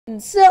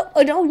And so,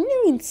 don't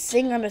you even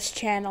sing on this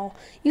channel.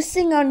 You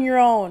sing on your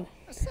own.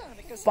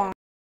 Fine.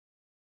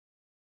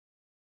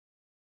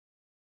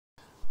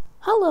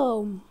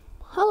 Hello,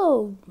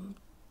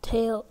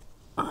 Tail.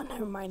 Oh,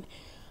 never mind.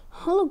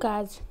 Hello,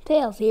 guys.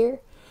 Tails here.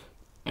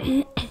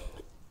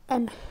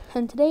 and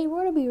today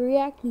we're gonna be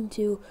reacting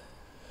to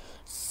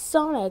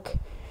Sonic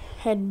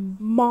and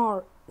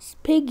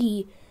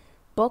Piggy,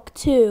 Book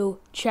 2,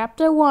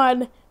 Chapter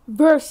 1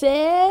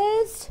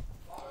 versus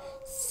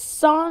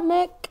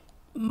Sonic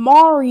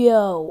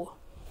Mario.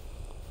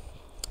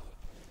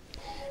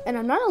 And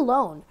I'm not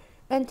alone.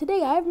 And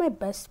today I have my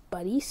best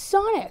buddy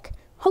Sonic.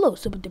 Hello,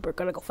 super duper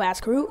gonna go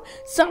fast crew.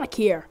 Sonic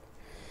here.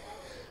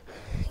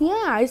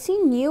 Yeah, I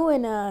seen you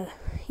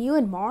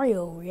and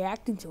Mario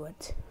reacting to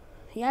it.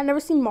 Yeah, I never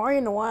seen Mario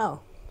in a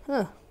while.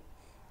 Huh?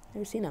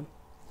 Never seen him.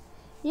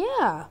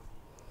 Yeah.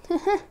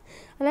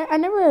 I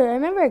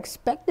never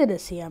expected to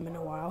see him in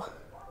a while.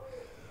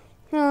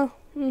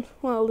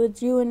 Well,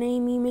 did you and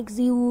Amy make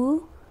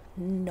Zoo?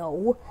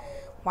 No.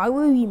 Why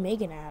would we be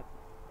making that?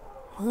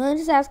 Well,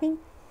 just asking.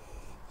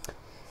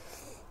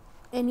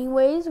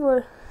 Anyways, we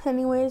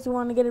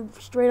want to get it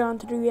straight on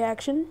to the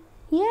reaction.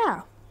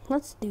 Yeah,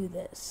 let's do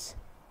this.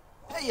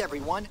 Hey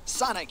everyone,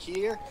 Sonic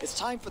here. It's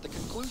time for the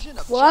conclusion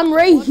of Well, I'm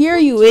right here,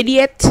 you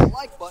idiot.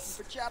 Like button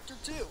for chapter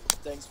 2.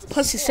 Thanks for the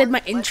Plus, you support. said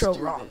my intro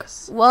wrong.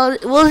 This. Well,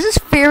 is this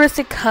Ferris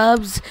the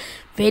Cubs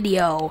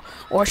video,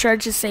 or should I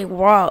just say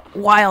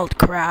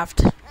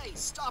Wildcraft? Hey,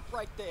 stop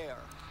right there.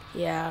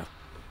 Yeah.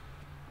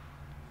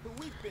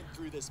 We've been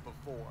through this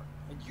before,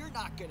 and you're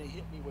not gonna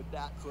hit me with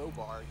that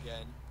crowbar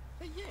again.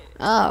 Hey, yeah,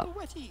 Oh.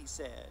 what he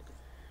said.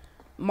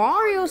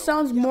 Mario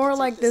sounds more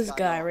like this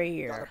guy right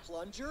here. Got a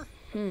plunger?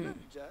 Plunger?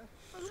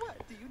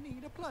 What do you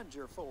need a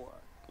plunger for?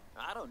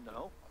 I don't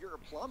know. You're a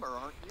plumber,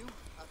 aren't you?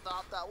 I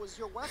thought that was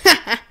your weapon.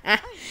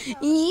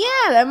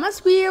 Yeah, that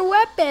must be your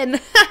weapon.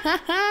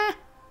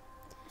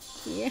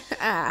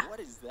 Yeah. What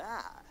is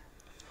that?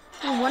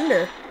 I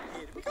wonder.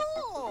 Here we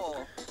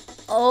go.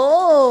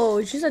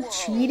 Oh, she's a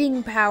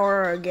cheating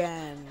power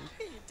again.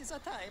 It is a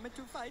time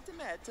to fight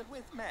metal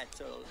with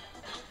metal.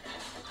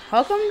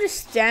 How come I'm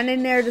just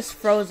standing there just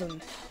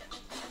frozen?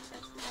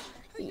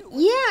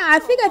 Yeah, I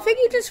think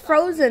you're just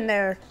frozen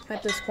there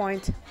at this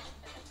point.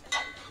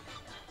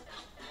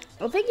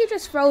 I think you're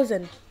just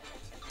frozen.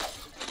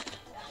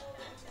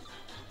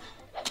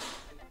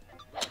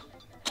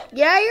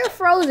 Yeah, you're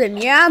frozen.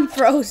 Yeah, I'm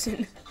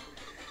frozen.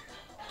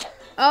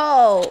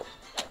 Oh.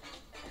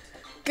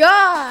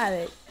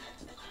 God.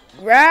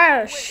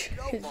 Rash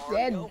is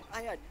dead.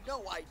 I had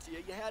no idea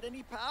you had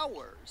any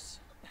powers.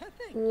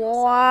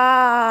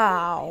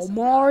 Wow,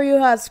 Mario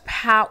has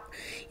power.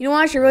 You know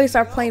what? I should really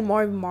start playing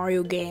more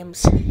Mario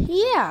games.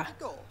 Yeah.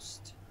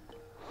 Ghost.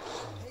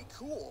 Hey,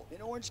 cool.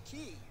 An orange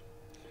key.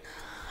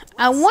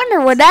 I wonder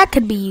what that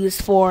could be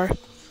used for.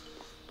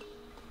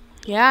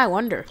 Yeah, I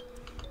wonder.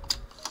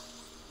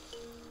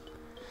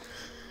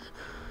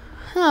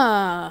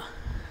 Yeah,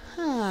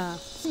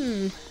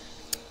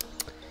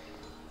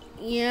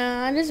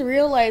 I just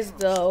realized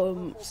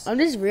though.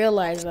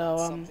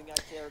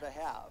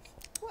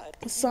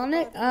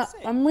 Sonic,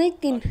 I'm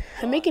making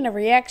a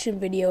reaction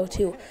video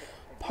to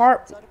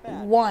part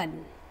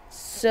 1.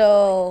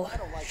 So,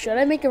 should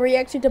I make a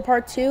reaction to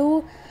part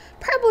 2?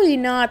 Probably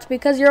not,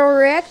 because you're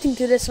reacting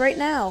to this right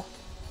now.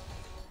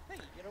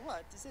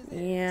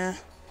 Yeah.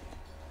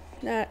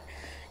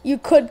 You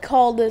could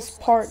call this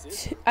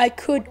part. I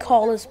could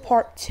call this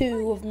part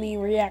 2 of me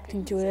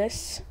reacting to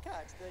this.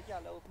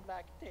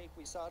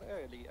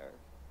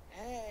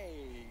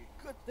 Hey,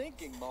 good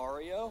thinking,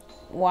 Mario.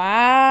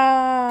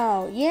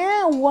 Wow.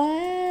 Yeah,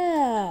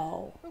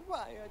 wow. But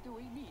why do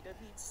we need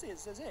these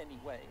scissors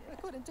anyway?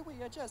 Couldn't we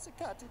just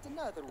cut it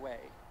another way?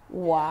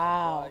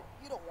 Wow.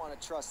 But you don't want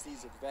to trust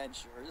these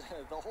adventures.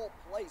 The whole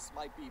place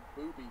might be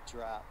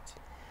booby-trapped.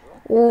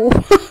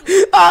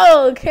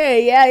 Oh,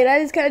 okay. Yeah,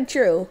 that is kind of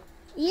true.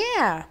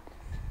 Yeah.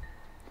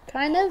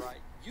 Kind of. All right,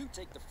 you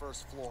take the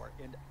first floor,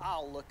 and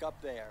I'll look up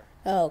there.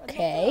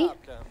 Okay.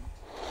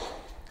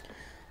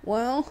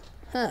 Well,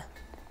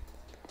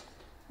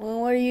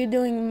 Well, what are you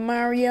doing,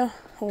 Mario?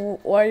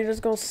 Or are you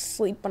just gonna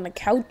sleep on the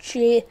couch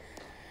here?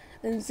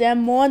 There's that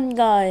one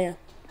guy.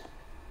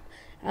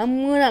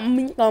 I'm gonna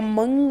make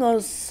Among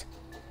Us.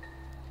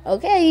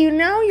 Okay,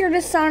 you're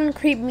just starting to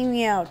creep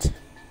me out.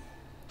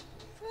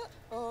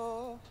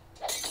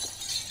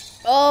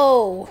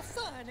 Oh.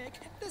 Sonic,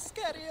 the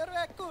scary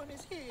raccoon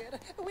is here.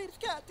 We've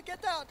got to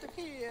get out of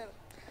here.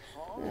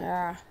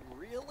 Yeah.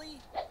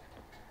 Really?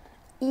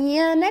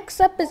 Yeah,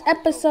 next up is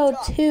episode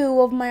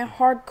 2 of my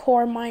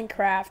hardcore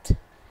Minecraft.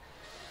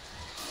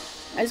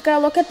 I just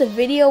gotta look at the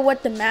video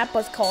what the map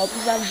was called,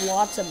 because I have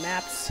lots of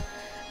maps.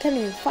 Can't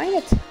even find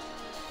it.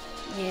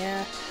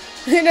 Yeah.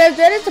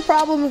 That is the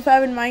problem with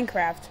having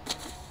Minecraft.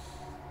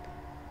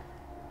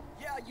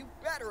 Yeah, you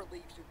better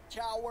leave, you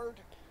coward.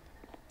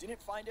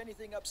 Didn't find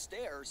anything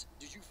upstairs.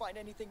 Did you find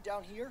anything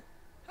down here?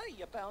 Hey,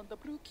 you found the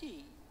blue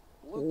key.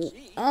 Blue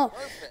key? Oh,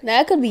 perfect.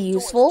 that could be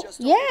useful.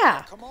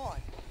 Yeah. Come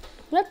on.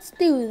 Let's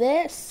do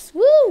this.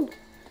 Woo!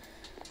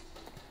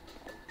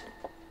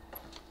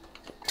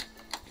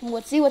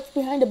 Let's see what's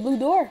behind the blue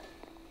door.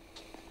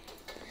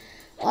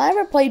 Well, I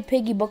never played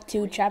Piggy Book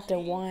 2, Chapter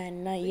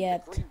 1. Not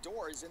yet. The green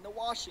door is in the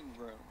washing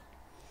room.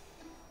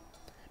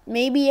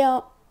 Maybe,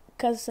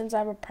 because since I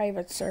have a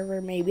private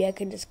server, maybe I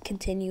can just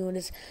continue and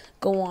just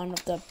go on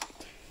with the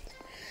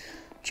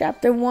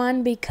Chapter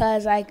 1,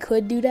 because I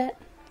could do that.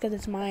 Because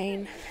it's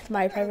mine. It's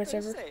my private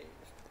server.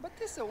 But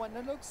this one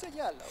looks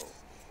yellow.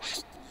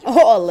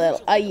 Oh,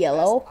 a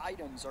yellow.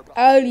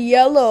 A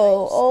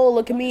yellow. Oh,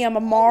 look at me. I'm a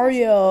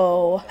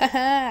Mario.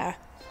 Haha.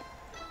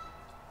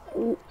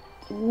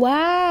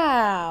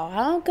 Wow.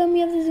 How come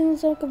you have this thing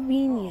so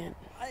convenient?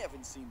 I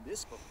haven't seen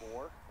this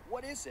before.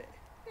 What is it?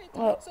 It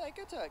looks like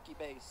a turkey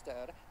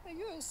baster.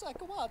 You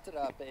suck water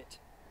up it.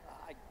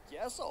 I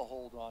guess I'll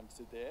hold on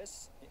to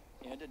this.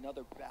 And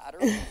another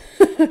battery.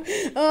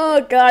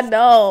 Oh, God,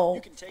 no.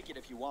 You can take it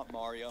if you want,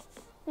 Mario.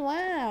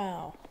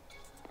 Wow.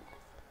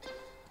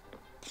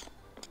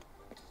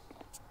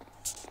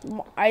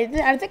 I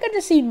think I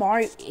just seen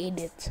Mario eat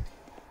it.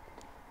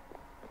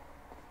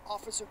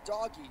 Officer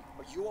Doggy,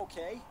 are you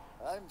okay?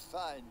 I'm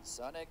fine,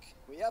 Sonic.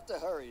 We have to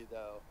hurry,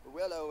 though.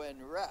 Willow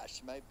and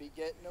Rash might be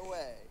getting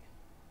away.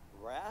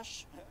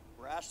 Rash?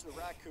 Rash the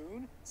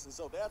raccoon?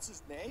 So that's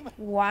his name?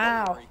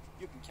 Wow. Don't worry,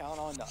 you can count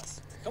on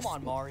us. Come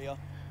on, Mario.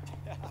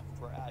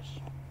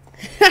 Rash.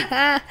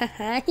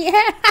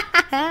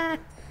 Yeah.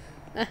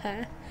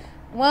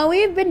 Well,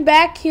 we've been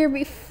back here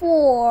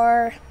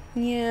before.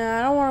 Yeah,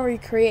 I don't want to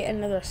recreate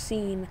another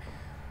scene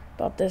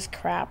about this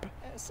crap.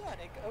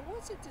 Sonic,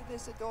 was it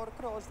this door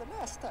closed the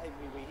last time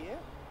we were here?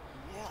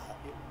 Yeah,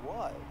 it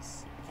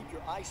was. Keep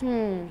your eyes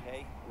peeled,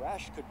 okay?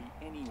 Rash could be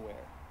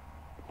anywhere.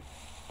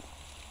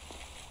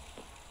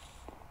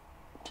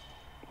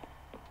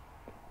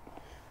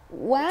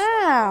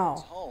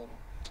 Wow.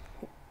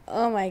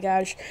 Oh my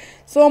gosh.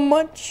 So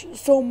much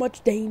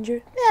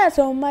danger. Yeah,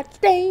 so much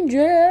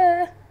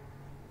danger.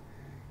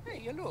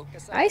 Hey, look,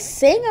 I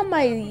sang on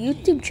my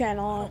YouTube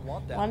channel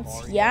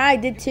once. Yeah, I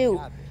did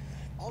too.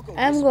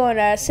 I'm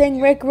gonna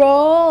sing Rick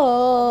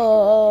Roll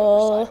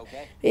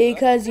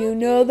because you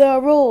know the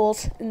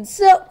rules. And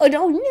so,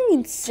 don't you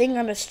even sing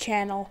on this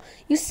channel.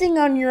 You sing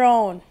on your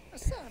own.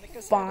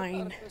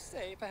 Fine.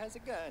 Has a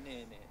gun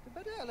in it,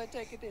 but I'll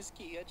take this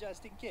key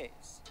just in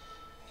case.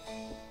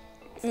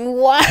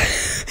 What?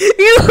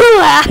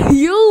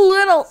 You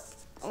little.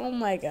 Oh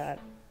my God.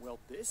 Well,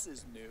 this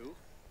is new.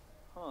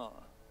 Huh.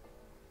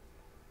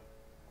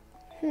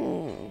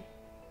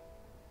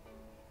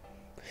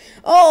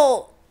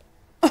 Oh.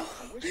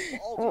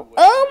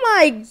 Oh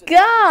my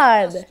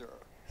God.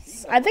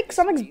 I think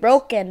something's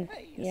broken.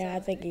 Yeah, I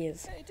think he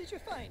is.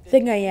 I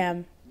think I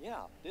am.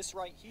 Yeah, this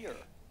right here.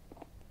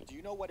 Do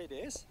you know what it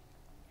is?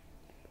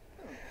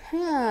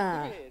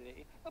 Huh.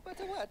 But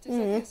what does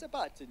this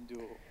button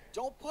do?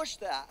 Don't push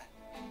that.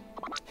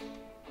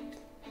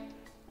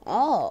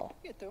 Oh.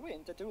 Get the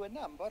win to a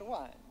number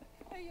 1.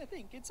 I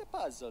think it's a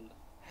puzzle.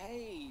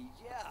 Hey,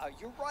 yeah,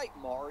 you're right,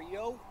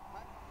 Mario.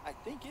 I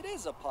think it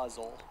is a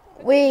puzzle.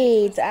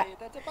 Wait, I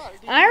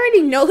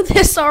already know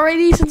this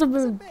already. Since I'm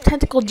a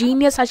tentacle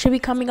genius, I should be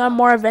coming on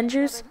more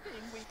Avengers.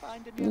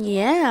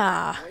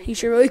 Yeah, you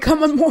should really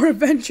come on more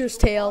Avengers,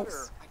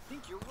 Tails. I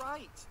think you're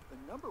right.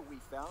 The number we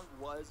found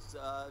was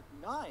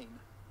 9.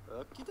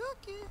 Okie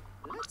dokie.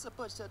 Let's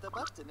push the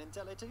button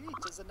until it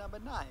reaches the number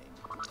 9.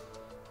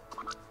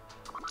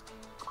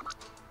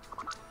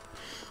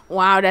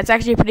 Wow, that's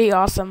actually pretty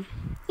awesome.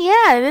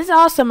 Yeah, it is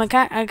awesome. I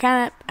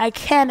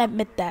can't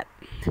admit that.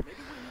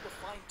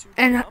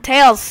 And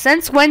Tails,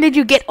 since when did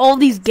you get all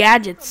these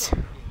gadgets?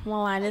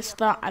 Well, I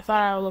thought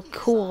I would look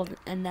cool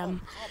in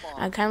them.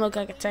 I kind of look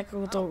like a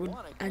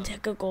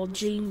technical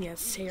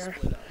genius here.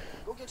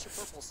 Go get your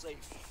purple safe.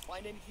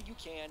 Find anything you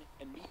can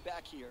and meet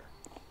back here.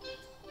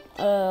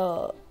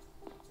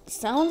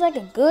 Sounds like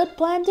a good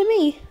plan to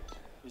me.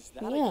 Is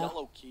that a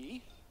yellow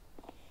key?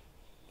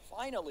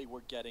 Finally, we're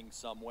getting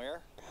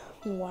somewhere.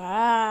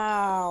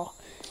 Wow.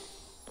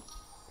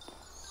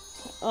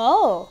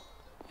 Oh.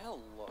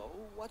 Hello,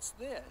 what's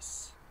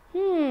this?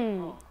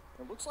 Oh,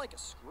 it looks like a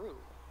screw.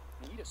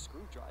 I need a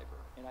screwdriver,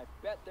 and I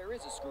bet there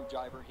is a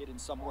screwdriver hidden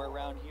somewhere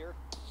around here.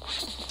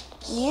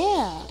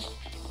 Yeah.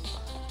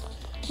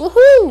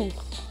 Woohoo!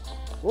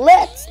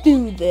 Let's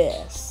do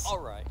this. All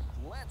right,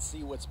 let's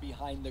see what's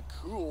behind the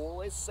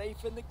coolest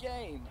safe in the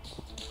game.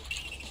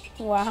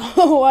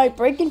 Wow, I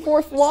breaking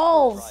fourth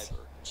walls.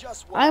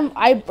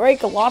 I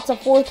break lots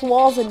of fourth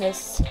walls in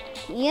this.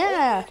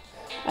 Yeah,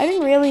 I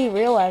didn't really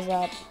realize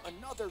that.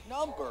 Another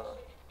number.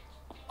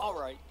 All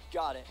right,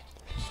 got it.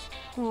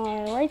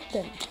 All right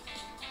then.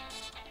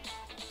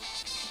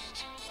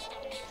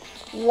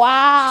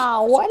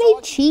 Wow, what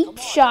a cheap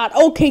shot.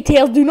 Okay,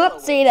 Tails, do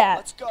not say that.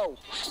 Let's go.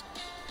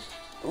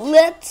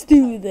 Let's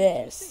do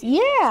this.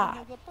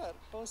 Yeah.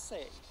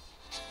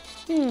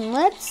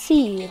 Let's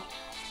see.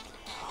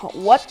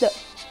 What the?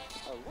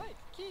 Alright,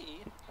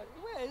 key.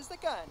 Where's the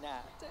gun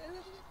at?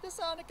 The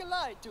Sonic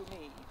lied to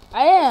me.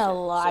 I didn't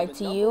lie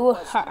to you.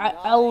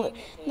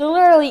 There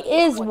literally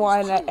is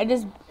one. I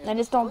just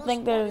don't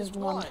think there's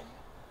one.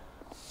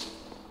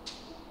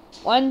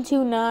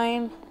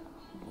 129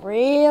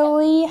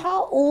 Really?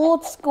 How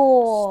old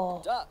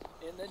school? Stop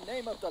in the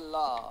name of the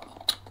law.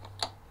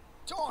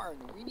 Darn,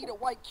 we need a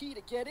white key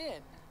to get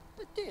in.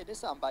 Did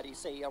somebody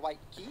say a white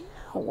key?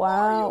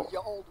 Wow. Mario, you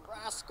old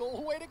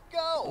rascal, way to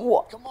go.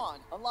 What? Come on,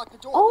 unlock the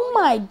door. Oh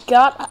will my ya?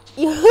 god.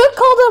 You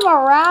called him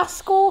a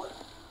rascal?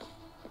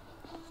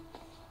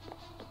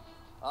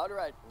 All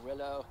right,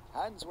 Willow,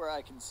 hands where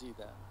I can see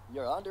them.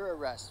 You're under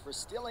arrest for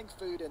stealing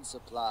food and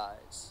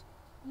supplies.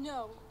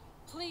 No,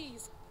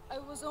 please. I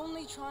was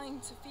only trying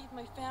to feed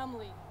my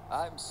family.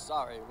 I'm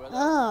sorry, Willow,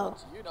 Oh.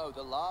 but you know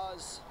the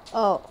laws.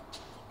 Oh.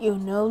 You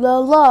know the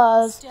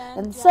laws, Stand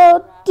and down, so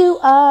Rash. do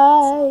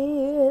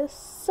I.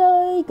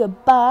 Say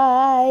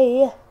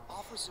goodbye.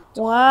 Officer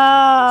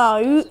Wow,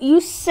 Donovan, this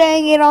you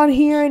sang it on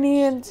here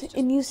and just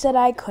you said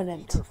I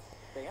couldn't. your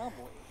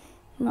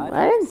family.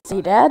 I didn't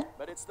see that.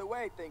 But it's the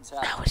way things have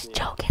I to was be.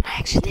 joking. I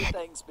actually Do did.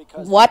 things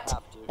because you What?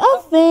 have to.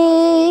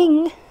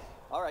 Nothing.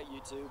 All right,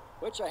 you two,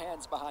 put your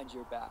hands behind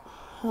your back.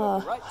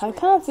 I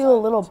kind of feel a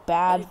little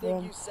bad for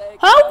him.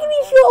 How How can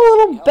you feel a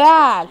little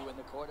bad?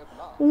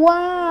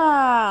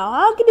 Wow,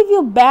 how can you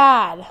feel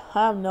bad?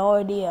 I have no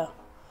idea.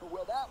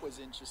 Well, that was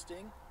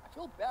interesting. I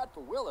feel bad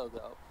for Willow,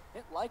 though.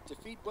 It liked to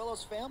feed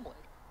Willow's family.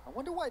 I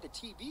wonder why the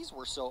TVs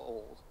were so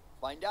old.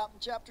 Find out in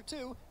Chapter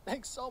 2.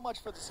 Thanks so much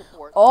for the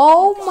support.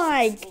 Oh You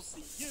my... guys, we'll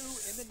see you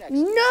in the next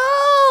one.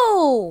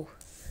 No!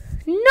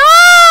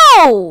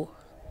 No!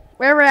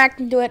 We're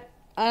reacting to it.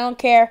 I don't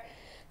care.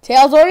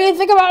 Tails already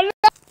think about it.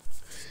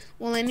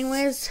 Well,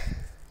 anyways,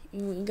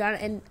 you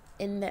gotta end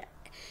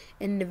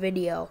the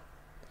video.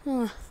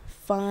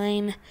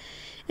 Fine.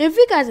 If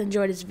you guys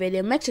enjoyed this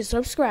video, make sure to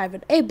subscribe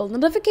and enable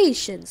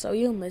notifications so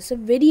you don't miss a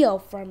video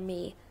from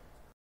me.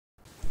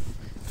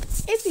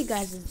 If you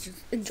guys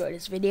enjoyed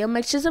this video,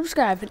 make sure to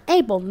subscribe and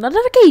enable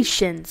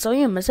notifications so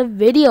you don't miss a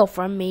video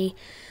from me.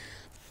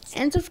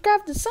 And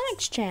subscribe to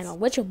Sonic's channel,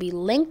 which will be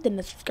linked in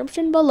the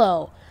description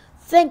below.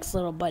 Thanks,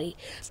 little buddy.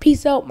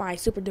 Peace out, my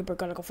super duper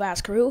gonna go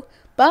fast crew.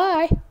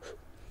 Bye.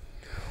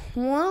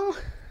 Well,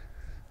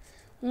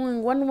 only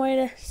one way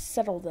to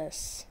settle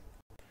this.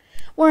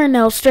 We're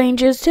no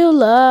strangers to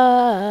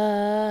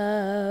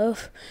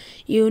love.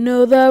 You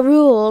know the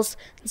rules,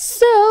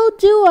 so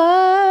do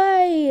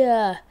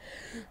I.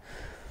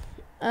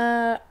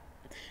 That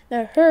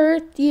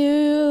hurt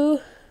you.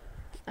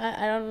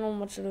 I don't know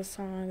much of the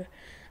song.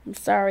 I'm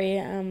sorry.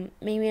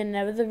 Maybe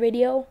another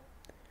video.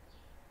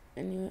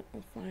 Anyway,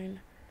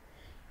 fine.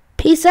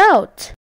 Peace out.